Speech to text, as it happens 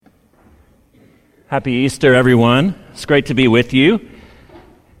Happy Easter, everyone. It's great to be with you.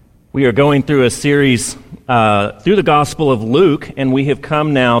 We are going through a series through the Gospel of Luke, and we have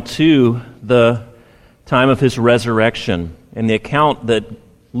come now to the time of his resurrection and the account that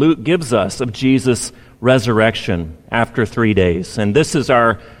Luke gives us of Jesus' resurrection after 3 days. And this is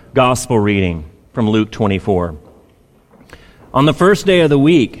our Gospel reading from Luke 24. On the first day of the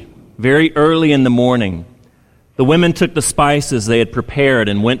week, very early in the morning, the women took the spices they had prepared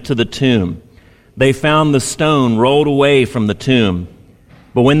and went to the tomb. They found the stone rolled away from the tomb,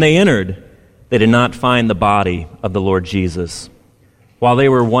 but when they entered, they did not find the body of the Lord Jesus. While they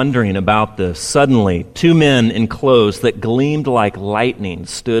were wondering about this, suddenly 2 men in clothes that gleamed like lightning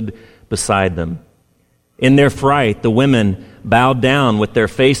stood beside them. In their fright, the women bowed down with their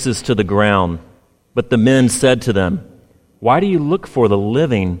faces to the ground, but the men said to them, "Why do you look for the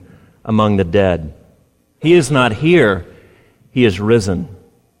living among the dead? He is not here, he is risen.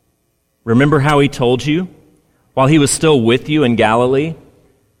 Remember how he told you, while he was still with you in Galilee?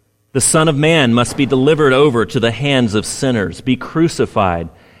 The Son of Man must be delivered over to the hands of sinners, be crucified,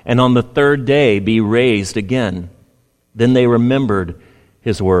 and on the 3rd day be raised again." Then they remembered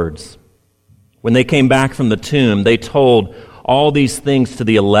his words. When they came back from the tomb, they told all these things to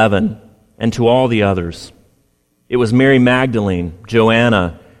the 11 and to all the others. It was Mary Magdalene,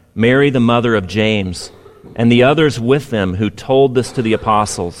 Joanna, Mary the mother of James, and the others with them who told this to the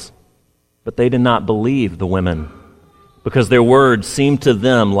apostles. But they did not believe the women, because their words seemed to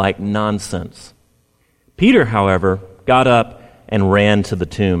them like nonsense. Peter, however, got up and ran to the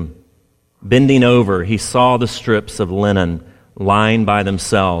tomb. Bending over, he saw the strips of linen lying by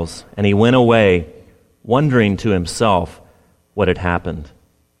themselves, and he went away, wondering to himself what had happened.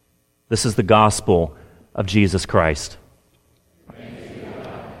 This is the gospel of Jesus Christ.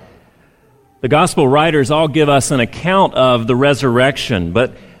 The gospel writers all give us an account of the resurrection,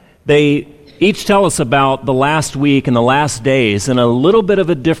 but they each tell us about the last week and the last days in a little bit of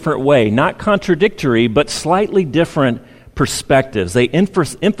a different way, not contradictory, but slightly different perspectives. They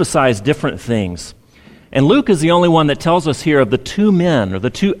emphasize different things. And Luke is the only one that tells us here of the 2 men, or the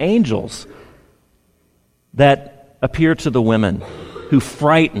 2 angels, that appear to the women, who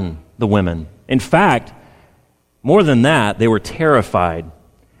frighten the women. In fact, more than that, they were terrified.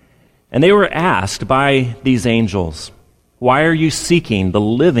 And they were asked by these angels, "Why are you seeking the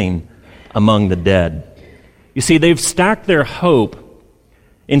living among the dead?" You see, they've stacked their hope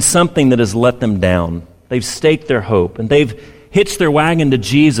in something that has let them down. They've staked their hope, and they've hitched their wagon to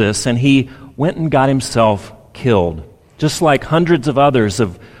Jesus, and he went and got himself killed, just like hundreds of others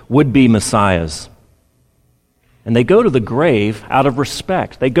of would-be messiahs. And they go to the grave out of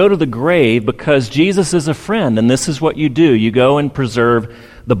respect. They go to the grave because Jesus is a friend, and this is what you do. You go and preserve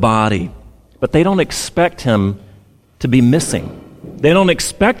the body. But they don't expect him to be missing. They don't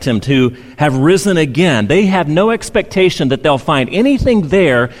expect him to have risen again. They have no expectation that they'll find anything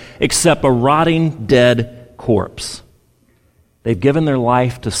there except a rotting, dead corpse. They've given their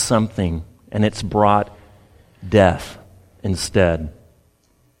life to something, and it's brought death instead.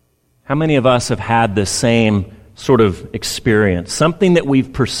 How many of us have had this same sort of experience? Something that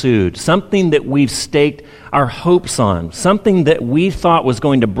we've pursued, something that we've staked our hopes on, something that we thought was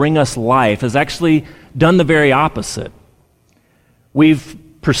going to bring us life has actually done the very opposite. We've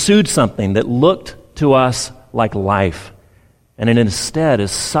pursued something that looked to us like life, and it instead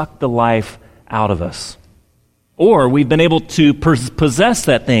has sucked the life out of us. Or we've been able to possess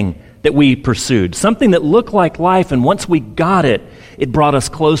that thing that we pursued, something that looked like life, and once we got it, it brought us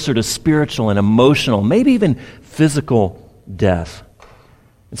closer to spiritual and emotional, maybe even physical death.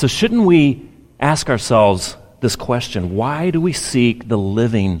 And so shouldn't we ask ourselves this question: why do we seek the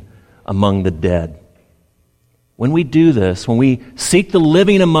living among the dead? When we do this, when we seek the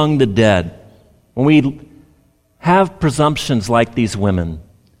living among the dead, when we have presumptions like these women,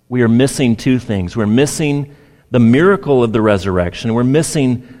 we are missing 2 things. We're missing the miracle of the resurrection, and we're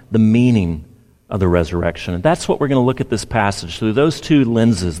missing the meaning of the resurrection. And that's what we're going to look at this passage through those 2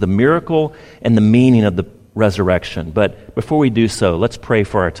 lenses, the miracle and the meaning of the resurrection. But before we do so, let's pray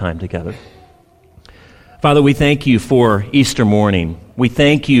for our time together. Father, we thank you for Easter morning. We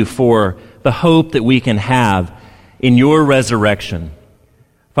thank you for the hope that we can have in your resurrection.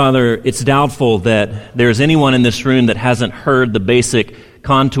 Father, it's doubtful that there's anyone in this room that hasn't heard the basic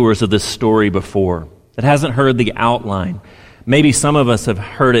contours of this story before, that hasn't heard the outline. Maybe some of us have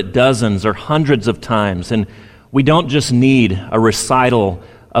heard it dozens or hundreds of times, and we don't just need a recital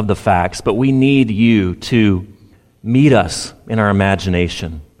of the facts, but we need you to meet us in our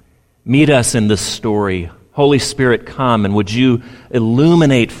imagination. Meet us in this story. Holy Spirit, come, and would you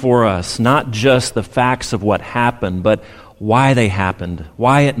illuminate for us not just the facts of what happened, but why they happened,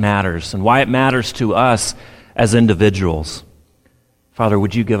 why it matters, and why it matters to us as individuals. Father,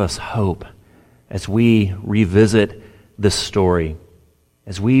 would you give us hope as we revisit this story,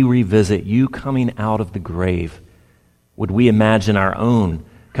 as we revisit you coming out of the grave? Would we imagine our own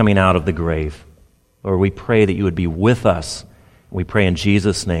coming out of the grave? Lord, we pray that you would be with us. We pray in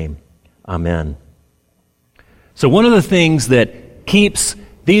Jesus' name. Amen. So one of the things that keeps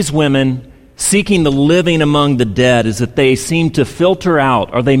these women seeking the living among the dead is that they seem to filter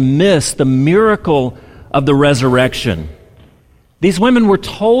out or they miss the miracle of the resurrection. These women were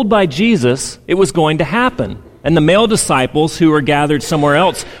told by Jesus it was going to happen. And the male disciples who were gathered somewhere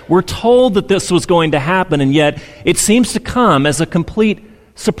else were told that this was going to happen, and yet it seems to come as a complete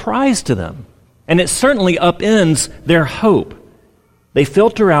surprise to them. And it certainly upends their hope. They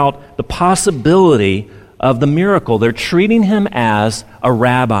filter out the possibility of the miracle. They're treating him as a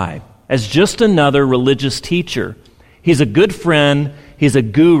rabbi, as just another religious teacher. He's a good friend. He's a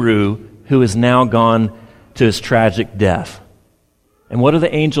guru who is now gone to his tragic death. And what do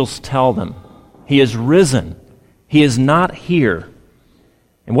the angels tell them? He is risen. He is not here.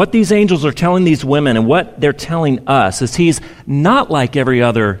 And what these angels are telling these women and what they're telling us is he's not like every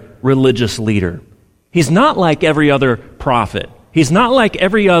other religious leader. He's not like every other prophet. He's not like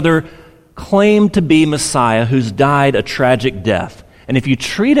every other claimed to be Messiah who's died a tragic death. And if you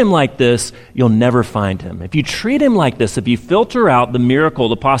treat him like this, you'll never find him. If you treat him like this, if you filter out the miracle,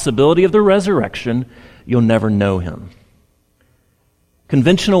 the possibility of the resurrection, you'll never know him.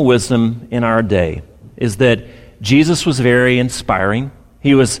 Conventional wisdom in our day is that Jesus was very inspiring.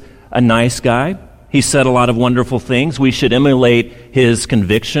 He was a nice guy. He said a lot of wonderful things. We should emulate his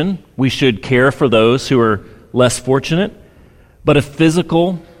conviction. We should care for those who are less fortunate. But a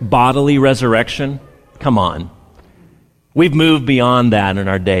physical, bodily resurrection, come on. We've moved beyond that in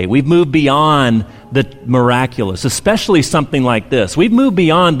our day. We've moved beyond the miraculous, especially something like this. We've moved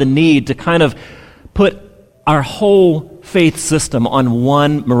beyond the need to kind of put our whole faith system on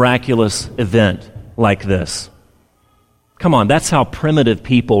one miraculous event like this. Come on, that's how primitive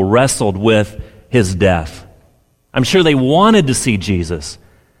people wrestled with his death. I'm sure they wanted to see Jesus.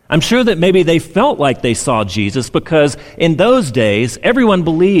 I'm sure that maybe they felt like they saw Jesus because in those days, everyone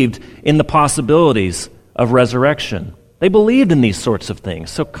believed in the possibilities of resurrection. They believed in these sorts of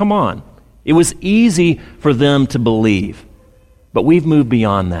things. So come on. It was easy for them to believe. But we've moved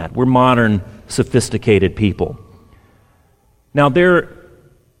beyond that. We're modern, sophisticated people. Now, there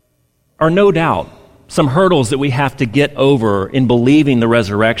are no doubt some hurdles that we have to get over in believing the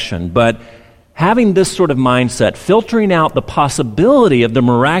resurrection, but having this sort of mindset, filtering out the possibility of the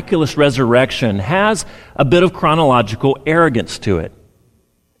miraculous resurrection, has a bit of chronological arrogance to it.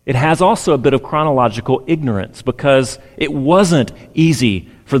 It has also a bit of chronological ignorance because it wasn't easy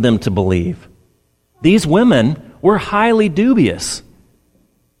for them to believe. These women were highly dubious.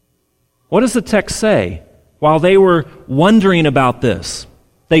 What does the text say? While they were wondering about this,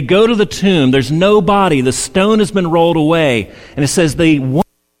 they go to the tomb. There's no body. The stone has been rolled away. And it says they wondered.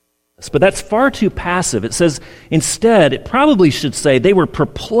 But that's far too passive. It says instead, it probably should say they were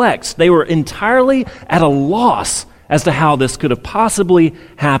perplexed. They were entirely at a loss as to how this could have possibly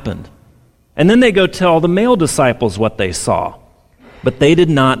happened. And then they go tell the male disciples what they saw. But they did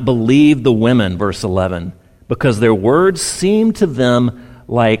not believe the women, verse 11, because their words seemed to them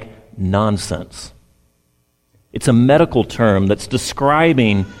like nonsense. It's a medical term that's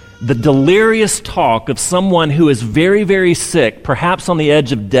describing the delirious talk of someone who is very, very sick, perhaps on the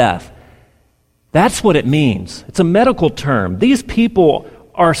edge of death. That's what it means. It's a medical term. These people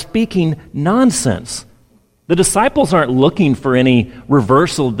are speaking nonsense. The disciples aren't looking for any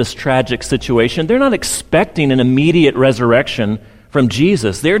reversal of this tragic situation. They're not expecting an immediate resurrection from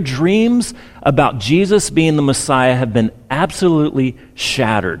Jesus. Their dreams about Jesus being the Messiah have been absolutely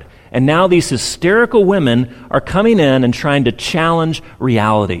shattered. And now these hysterical women are coming in and trying to challenge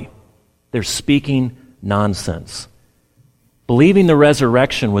reality. They're speaking nonsense. Believing the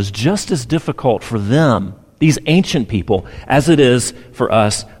resurrection was just as difficult for them, these ancient people, as it is for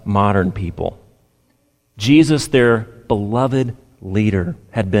us modern people. Jesus, their beloved leader,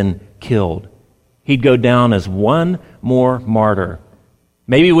 had been killed. He'd go down as one more martyr.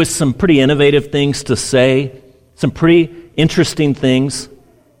 Maybe with some pretty innovative things to say, some pretty interesting things,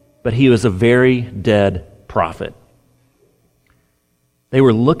 but he was a very dead prophet. They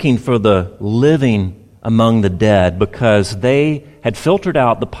were looking for the living among the dead because they had filtered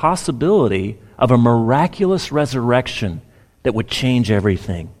out the possibility of a miraculous resurrection that would change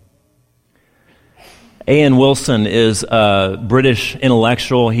everything. A.N. Wilson is a British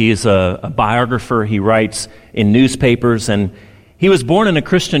intellectual. He's a biographer. He writes in newspapers, and He was born in a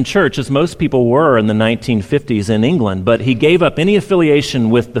Christian church, as most people were in the 1950s in England, but he gave up any affiliation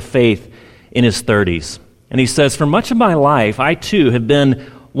with the faith in his 30s. And he says, "For much of my life, I too have been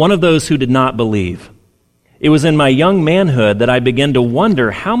one of those who did not believe. It was in my young manhood that I began to wonder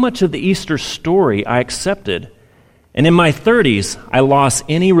how much of the Easter story I accepted. And in my 30s, I lost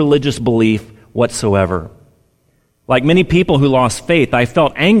any religious belief whatsoever. Like many people who lost faith, I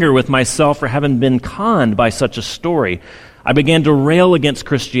felt anger with myself for having been conned by such a story. I began to rail against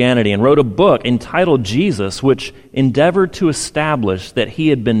Christianity and wrote a book entitled Jesus, which endeavored to establish that he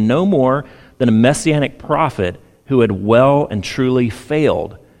had been no more than a messianic prophet who had well and truly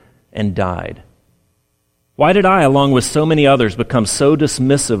failed and died." Why did I, along with so many others, become so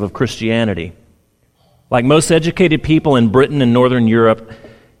dismissive of Christianity? Like most educated people in Britain and Northern Europe,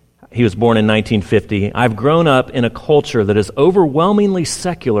 he was born in 1950, I've grown up in a culture that is overwhelmingly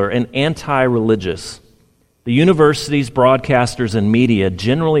secular and anti-religious. The universities, broadcasters, and media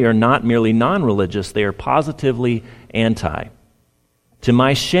generally are not merely non-religious, they are positively anti. To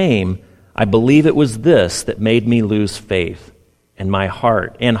my shame, I believe it was this that made me lose faith and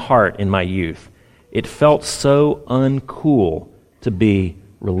heart in my youth. It felt so uncool to be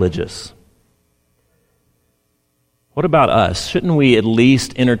religious. What about us? Shouldn't we at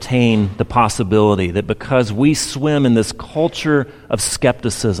least entertain the possibility that because we swim in this culture of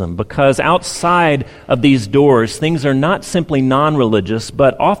skepticism, because outside of these doors things are not simply non-religious,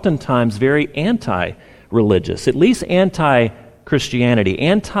 but oftentimes very anti-religious, at least anti-Christianity,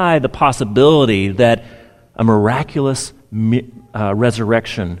 anti the possibility that a miraculous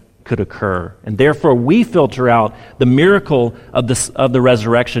resurrection could occur. And therefore we filter out the miracle of the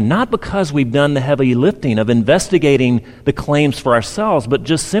resurrection, not because we've done the heavy lifting of investigating the claims for ourselves, but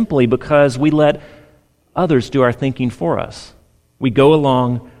just simply because we let others do our thinking for us. We go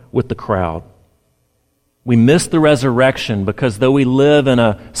along with the crowd. We miss the resurrection because though we live in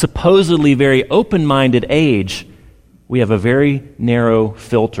a supposedly very open-minded age, we have a very narrow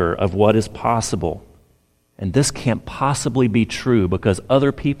filter of what is possible. And this can't possibly be true because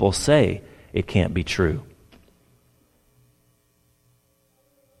other people say it can't be true.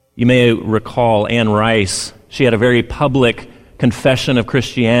 You may recall Anne Rice. She had a very public confession of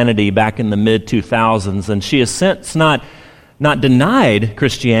Christianity back in the mid-2000s, and she has since not denied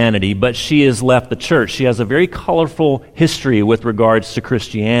Christianity, but she has left the church. She has a very colorful history with regards to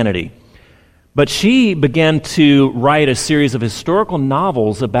Christianity. But she began to write a series of historical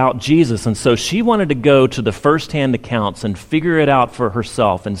novels about Jesus, and so she wanted to go to the first-hand accounts and figure it out for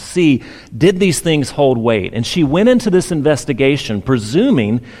herself and see, did these things hold weight? And she went into this investigation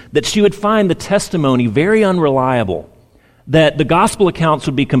presuming that she would find the testimony very unreliable, that the gospel accounts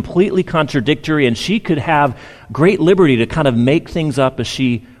would be completely contradictory, and she could have great liberty to kind of make things up as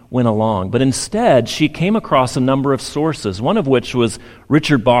she went along. But instead, she came across a number of sources, one of which was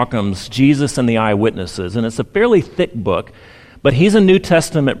Richard Bauckham's Jesus and the Eyewitnesses. And it's a fairly thick book, but he's a New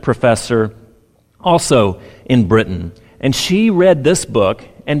Testament professor also in Britain. And she read this book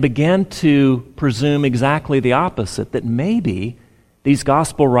and began to presume exactly the opposite, that maybe these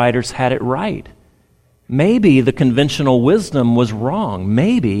gospel writers had it right. Maybe the conventional wisdom was wrong.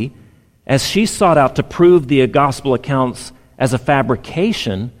 Maybe, as she sought out to prove the gospel accounts as a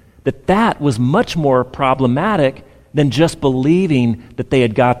fabrication, that was much more problematic than just believing that they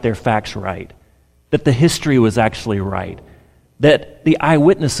had got their facts right, that the history was actually right, that the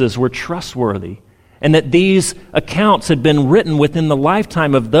eyewitnesses were trustworthy, and that these accounts had been written within the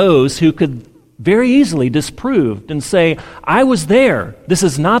lifetime of those who could very easily disprove and say, I was there, this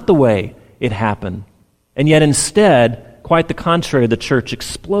is not the way it happened. And yet instead, quite the contrary, the church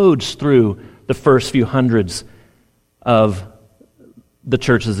explodes through the first few hundreds of the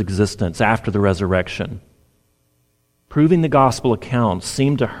church's existence after the resurrection. Proving the gospel accounts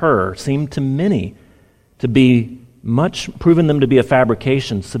seemed to many, to be proving them to be a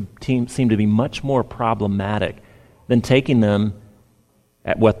fabrication seemed to be much more problematic than taking them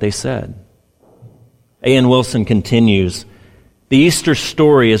at what they said. A.N. Wilson continues, the Easter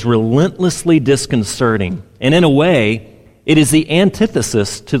story is relentlessly disconcerting, and in a way, it is the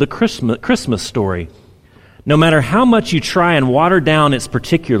antithesis to the Christmas story. No matter how much you try and water down its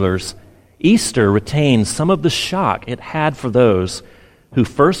particulars, Easter retains some of the shock it had for those who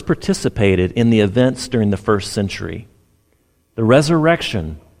first participated in the events during the first century. The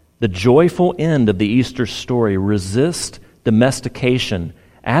resurrection, the joyful end of the Easter story, resists domestication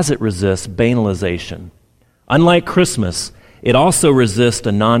as it resists banalization. Unlike Christmas, it also resists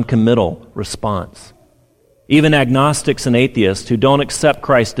a non-committal response. Even agnostics and atheists who don't accept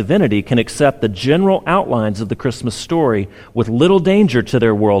Christ's divinity can accept the general outlines of the Christmas story with little danger to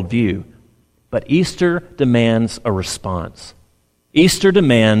their worldview. But Easter demands a response. Easter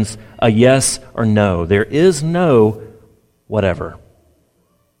demands a yes or no. There is no whatever.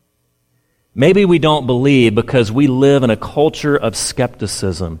 Maybe we don't believe because we live in a culture of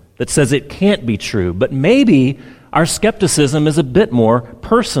skepticism that says it can't be true, but maybe our skepticism is a bit more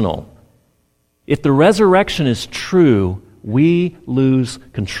personal. If the resurrection is true, we lose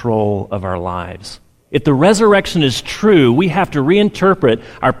control of our lives. If the resurrection is true, we have to reinterpret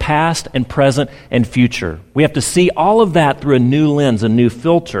our past and present and future. We have to see all of that through a new lens, a new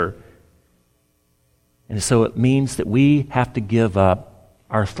filter. And so it means that we have to give up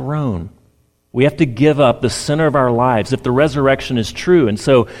our throne. We have to give up the center of our lives if the resurrection is true. And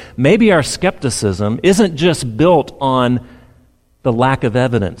so maybe our skepticism isn't just built on the lack of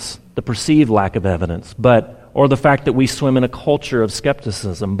evidence, the perceived lack of evidence, or the fact that we swim in a culture of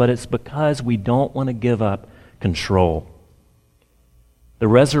skepticism, but it's because we don't want to give up control. The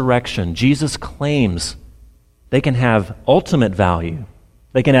resurrection, Jesus claims they can have ultimate value.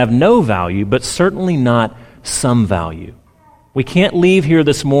 They can have no value, but certainly not some value. We can't leave here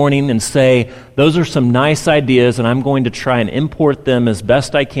this morning and say, those are some nice ideas and I'm going to try and import them as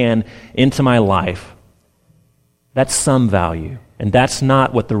best I can into my life. That's some value. And that's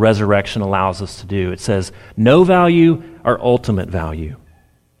not what the resurrection allows us to do. It says no value or ultimate value.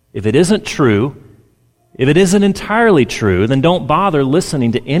 If it isn't true, if it isn't entirely true, then don't bother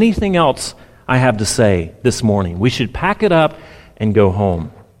listening to anything else I have to say this morning. We should pack it up and go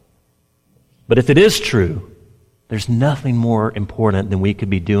home. But if it is true, there's nothing more important than we could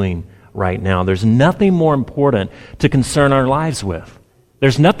be doing right now. There's nothing more important to concern our lives with.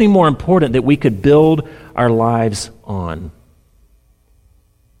 There's nothing more important that we could build our lives on.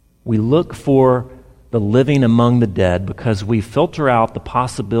 We look for the living among the dead because we filter out the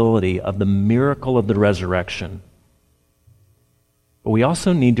possibility of the miracle of the resurrection. But we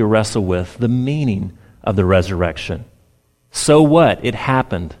also need to wrestle with the meaning of the resurrection. So what? It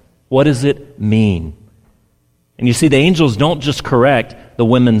happened. What does it mean? And you see, the angels don't just correct the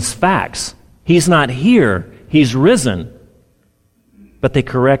women's facts. He's not here. He's risen. But they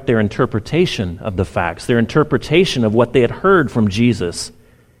correct their interpretation of the facts, their interpretation of what they had heard from Jesus.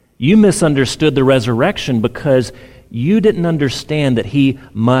 You misunderstood the resurrection because you didn't understand that he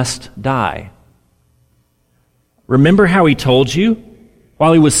must die. Remember how he told you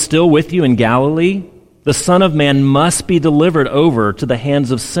while he was still with you in Galilee? The Son of Man must be delivered over to the hands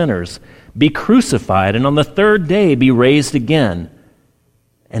of sinners, be crucified, and on the third day be raised again.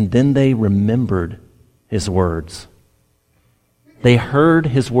 And then they remembered his words. They heard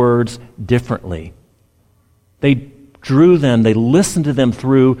his words differently. They drew them, they listened to them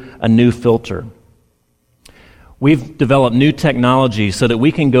through a new filter. We've developed new technology so that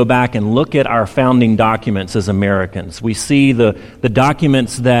we can go back and look at our founding documents as Americans. We see the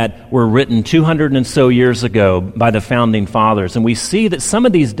documents that were written 200 and so years ago by the founding fathers, and we see that some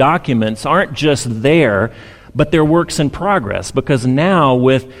of these documents aren't just there, but they're works in progress, because now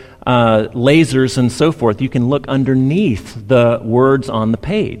with lasers and so forth, you can look underneath the words on the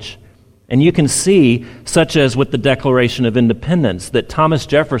page. And you can see, such as with the Declaration of Independence, that Thomas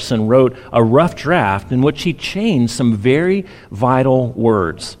Jefferson wrote a rough draft in which he changed some very vital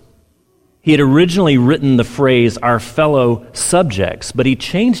words. He had originally written the phrase, our fellow subjects, but he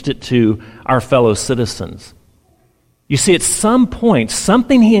changed it to our fellow citizens. You see, at some point,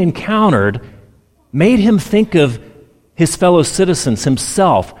 something he encountered made him think of his fellow citizens,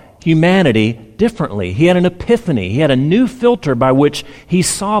 himself, humanity, differently. He had an epiphany. He had a new filter by which he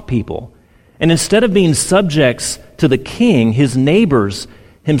saw people. And instead of being subjects to the king, his neighbors,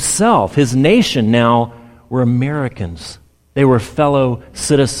 himself, his nation now were Americans. They were fellow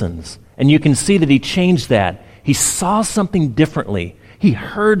citizens. And you can see that he changed that. He saw something differently. He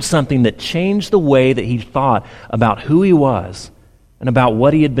heard something that changed the way that he thought about who he was and about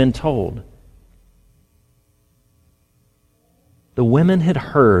what he had been told. The women had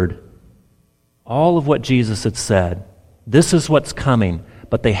heard all of what Jesus had said. This is what's coming.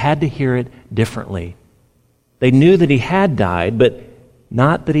 But they had to hear it differently. They knew that he had died, but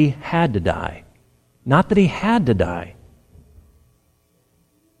not that he had to die. Not that he had to die.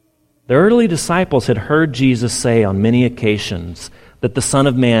 The early disciples had heard Jesus say on many occasions that the Son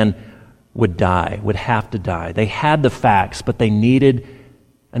of Man would die, would have to die. They had the facts, but they needed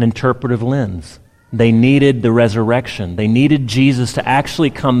an interpretive lens. They needed the resurrection. They needed Jesus to actually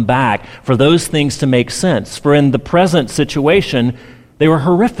come back for those things to make sense. For in the present situation, they were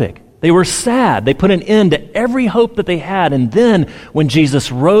horrific. They were sad. They put an end to every hope that they had. And then when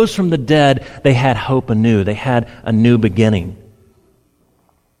Jesus rose from the dead, they had hope anew. They had a new beginning.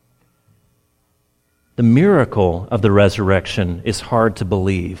 The miracle of the resurrection is hard to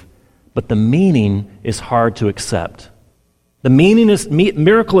believe, but the meaning is hard to accept. The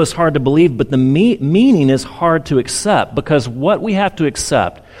miracle is hard to believe, but the meaning is hard to accept, because what we have to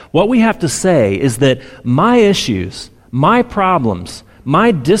accept, what we have to say is that my issues, my problems,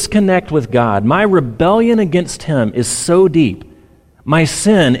 my disconnect with God, my rebellion against Him is so deep, my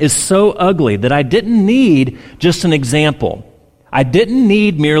sin is so ugly that I didn't need just an example. I didn't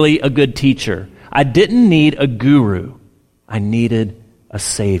need merely a good teacher. I didn't need a guru. I needed a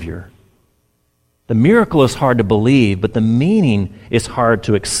Savior. The miracle is hard to believe, but the meaning is hard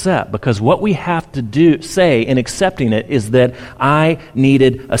to accept, because what we have to say in accepting it is that I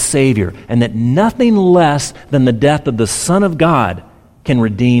needed a Savior, and that nothing less than the death of the Son of God can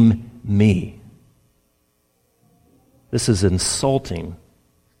redeem me. This is insulting.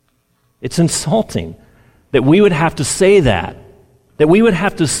 It's insulting that we would have to say that we would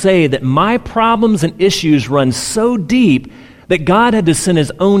have to say that my problems and issues run so deep that God had to send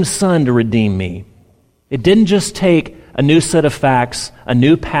His own Son to redeem me. It didn't just take a new set of facts, a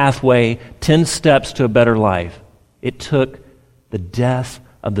new pathway, 10 steps to a better life. It took the death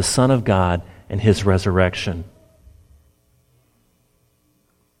of the Son of God and His resurrection.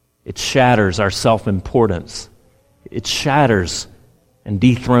 It shatters our self-importance. It shatters and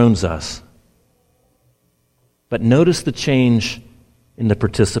dethrones us. But notice the change in the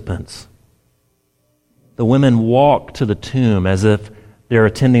participants. The women walk to the tomb as if they're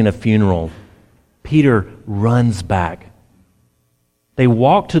attending a funeral. Peter runs back. They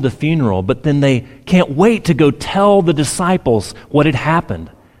walk to the funeral, but then they can't wait to go tell the disciples what had happened.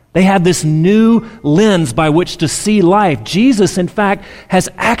 They have this new lens by which to see life. Jesus, in fact, has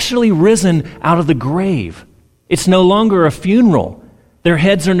actually risen out of the grave. It's no longer a funeral. Their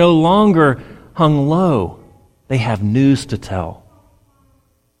heads are no longer hung low. They have news to tell.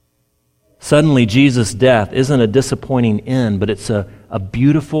 Suddenly, Jesus' death isn't a disappointing end, but it's a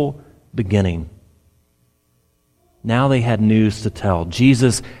beautiful beginning. Now they had news to tell.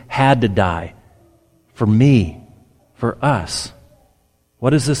 Jesus had to die for me, for us.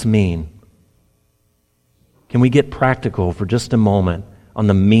 What does this mean? Can we get practical for just a moment on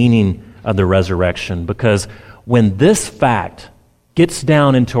the meaning of the resurrection? Because when this fact gets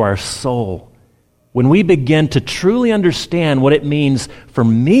down into our soul, when we begin to truly understand what it means for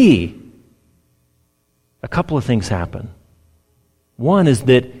me, a couple of things happen. One is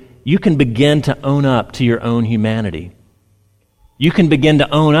that you can begin to own up to your own humanity. You can begin to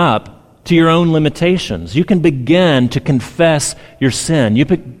own up to your own limitations. You can begin to confess your sin. You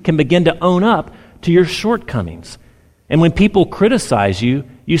can begin to own up to your shortcomings. And when people criticize you,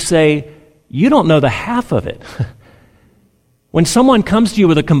 you say, you don't know the half of it. When someone comes to you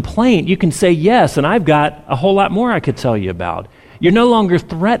with a complaint, you can say, yes, and I've got a whole lot more I could tell you about. You're no longer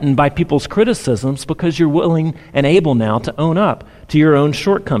threatened by people's criticisms because you're willing and able now to own up to your own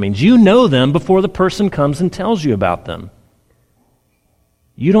shortcomings. You know them before the person comes and tells you about them.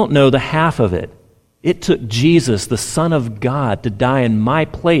 You don't know the half of it. It took Jesus, the Son of God, to die in my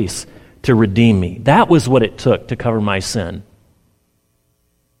place to redeem me. That was what it took to cover my sin.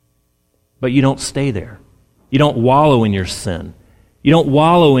 But you don't stay there. You don't wallow in your sin. You don't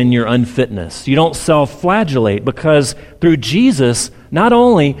wallow in your unfitness. You don't self-flagellate, because through Jesus, not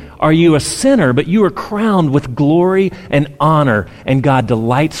only are you a sinner, but you are crowned with glory and honor, and God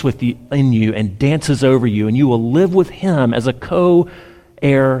delights in you and dances over you, and you will live with Him as a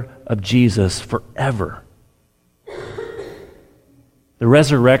co-heir of Jesus forever. The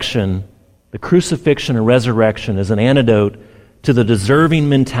resurrection, the crucifixion and resurrection, is an antidote to the deserving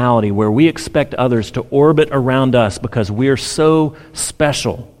mentality where we expect others to orbit around us because we are so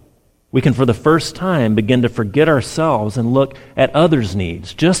special. We can, for the first time, begin to forget ourselves and look at others'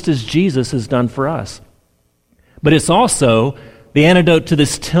 needs, just as Jesus has done for us. But it's also the antidote to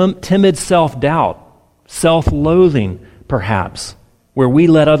this timid self-doubt, self-loathing, perhaps, where we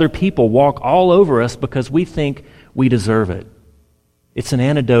let other people walk all over us because we think we deserve it. It's an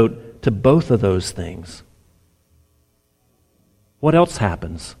antidote to both of those things. What else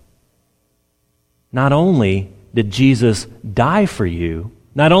happens? Not only did Jesus die for you,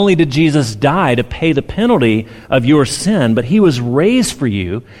 not only did Jesus die to pay the penalty of your sin, but He was raised for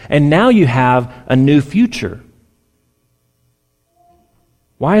you, and now you have a new future.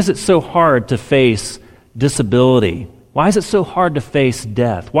 Why is it so hard to face disability? Why is it so hard to face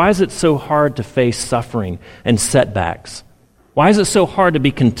death? Why is it so hard to face suffering and setbacks? Why is it so hard to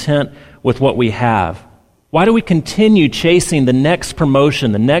be content with what we have? Why do we continue chasing the next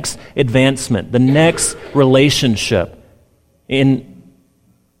promotion, the next advancement, the next relationship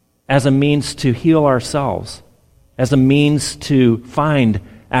as a means to heal ourselves, as a means to find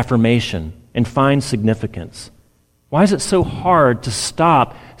affirmation and find significance? Why is it so hard to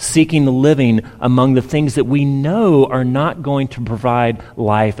stop seeking the living among the things that we know are not going to provide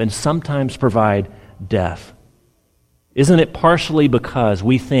life and sometimes provide death? Isn't it partially because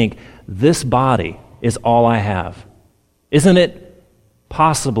we think this body is all I have? Isn't it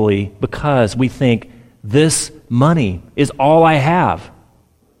possibly because we think this money is all I have?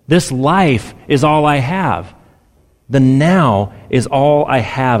 This life is all I have. The now is all I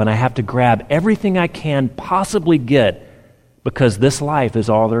have, and I have to grab everything I can possibly get because this life is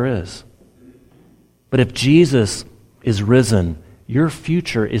all there is. But if Jesus is risen, your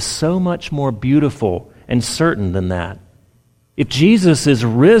future is so much more beautiful and certain than that. If Jesus is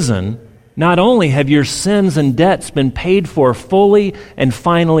risen, not only have your sins and debts been paid for fully and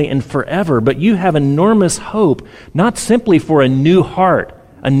finally and forever, but you have enormous hope, not simply for a new heart,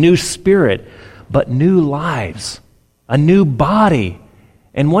 a new spirit, but new lives, a new body,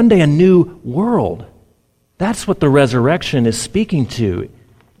 and one day a new world. That's what the resurrection is speaking to.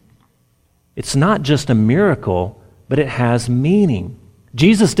 It's not just a miracle, but it has meaning.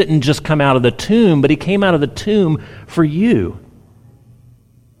 Jesus didn't just come out of the tomb, but he came out of the tomb for you.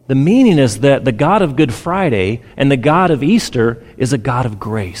 The meaning is that the God of Good Friday and the God of Easter is a God of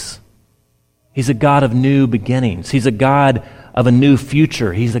grace. He's a God of new beginnings. He's a God of a new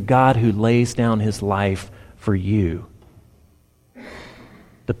future. He's a God who lays down his life for you.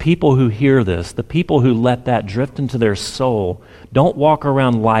 The people who hear this, the people who let that drift into their soul, don't walk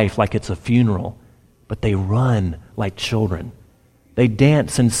around life like it's a funeral, but they run like children. They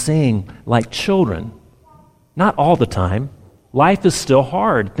dance and sing like children. Not all the time. Life is still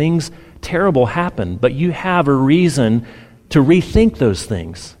hard. Things terrible happen, but you have a reason to rethink those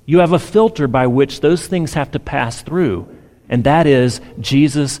things. You have a filter by which those things have to pass through, and that is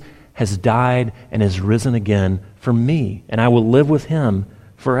Jesus has died and has risen again for me, and I will live with him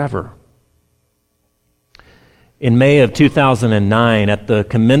forever. In May of 2009, at the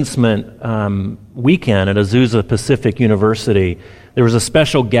commencement weekend at Azusa Pacific University, there was a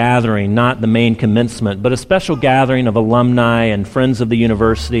special gathering, not the main commencement, but a special gathering of alumni and friends of the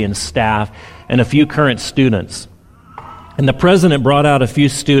university and staff and a few current students. And the president brought out a few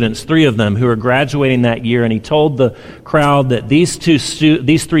students, 3 of them, who were graduating that year, and he told the crowd that these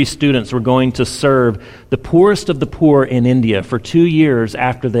 3 students were going to serve the poorest of the poor in India for 2 years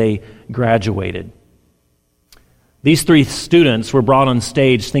after they graduated. These 3 students were brought on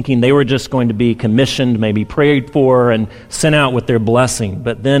stage thinking they were just going to be commissioned, maybe prayed for, and sent out with their blessing.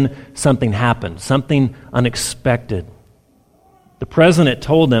 But then something happened, something unexpected. The president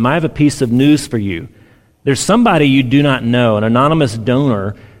told them, "I have a piece of news for you. There's somebody you do not know, an anonymous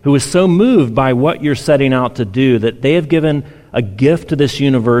donor, who is so moved by what you're setting out to do that they have given a gift to this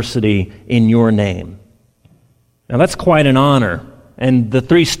university in your name." Now that's quite an honor. And the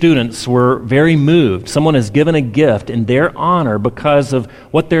 3 students were very moved. Someone has given a gift in their honor because of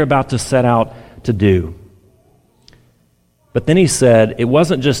what they're about to set out to do. But then he said, it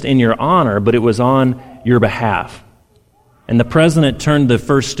wasn't just in your honor, but it was on your behalf. And the president turned to the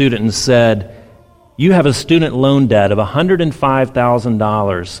first student and said, "You have a student loan debt of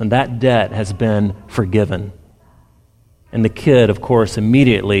 $105,000, and that debt has been forgiven." And the kid, of course,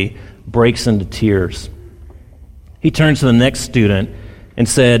 immediately breaks into tears. He turns to the next student and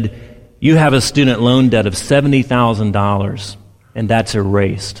said, "You have a student loan debt of $70,000, and that's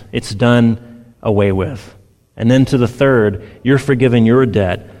erased. It's done away with." And then to the third, "You're forgiven your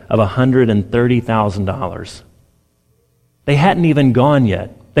debt of $130,000. They hadn't even gone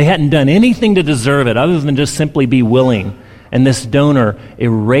yet. They hadn't done anything to deserve it other than just simply be willing. And this donor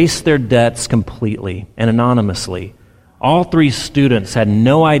erased their debts completely and anonymously. All 3 students had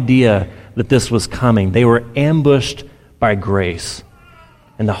no idea that this was coming. They were ambushed by grace,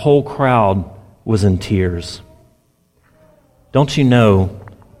 and the whole crowd was in tears. Don't you know,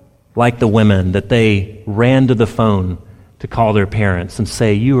 like the women, that they ran to the phone to call their parents and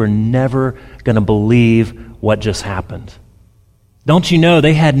say, "You are never going to believe what just happened"? Don't you know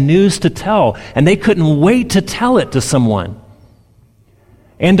they had news to tell, and they couldn't wait to tell it to someone?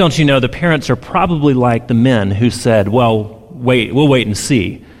 And don't you know the parents are probably like the men who said, "Well, we'll wait and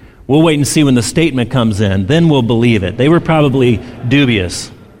see. We'll wait and see when the statement comes in, then we'll believe it." They were probably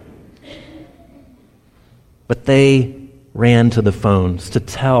dubious. But they ran to the phones to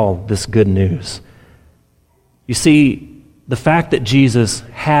tell this good news. You see, the fact that Jesus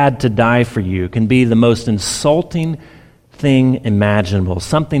had to die for you can be the most insulting thing imaginable,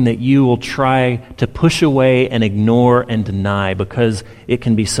 something that you will try to push away and ignore and deny because it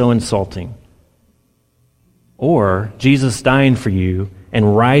can be so insulting. Or Jesus dying for you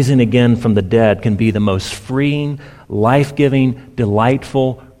and rising again from the dead can be the most freeing, life-giving,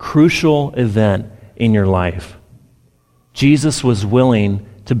 delightful, crucial event in your life. Jesus was willing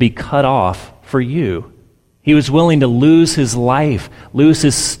to be cut off for you. He was willing to lose his life, lose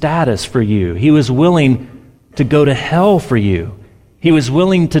his status for you. He was willing to go to hell for you. He was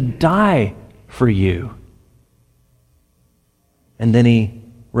willing to die for you. And then he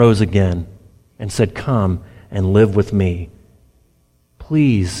rose again and said, "Come and live with me."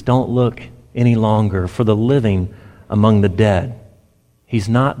 Please don't look any longer for the living among the dead. He's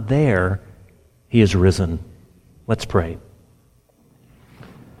not there. He is risen. Let's pray.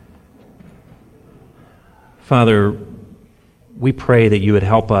 Father, we pray that you would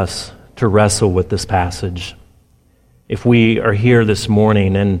help us to wrestle with this passage. If we are here this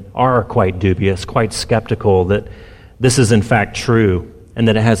morning and are quite dubious, quite skeptical that this is in fact true and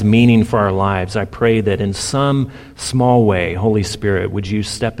that it has meaning for our lives, I pray that in some small way, Holy Spirit, would you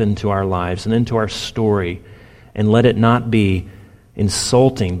step into our lives and into our story and let it not be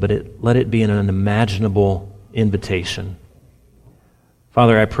insulting, but let it be an unimaginable invitation.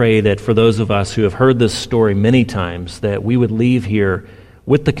 Father, I pray that for those of us who have heard this story many times, that we would leave here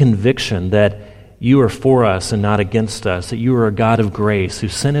with the conviction that you are for us and not against us, that you are a God of grace who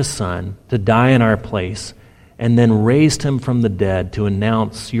sent his Son to die in our place and then raised him from the dead to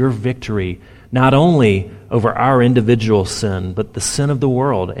announce your victory not only over our individual sin, but the sin of the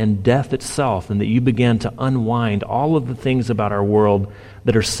world and death itself, and that you began to unwind all of the things about our world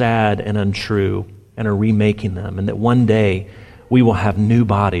that are sad and untrue and are remaking them, and that one day we will have new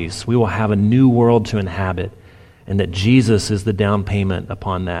bodies, we will have a new world to inhabit, and that Jesus is the down payment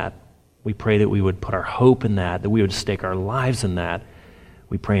upon that. We pray that we would put our hope in that we would stake our lives in that.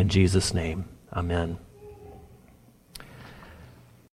 We pray in Jesus' name. Amen.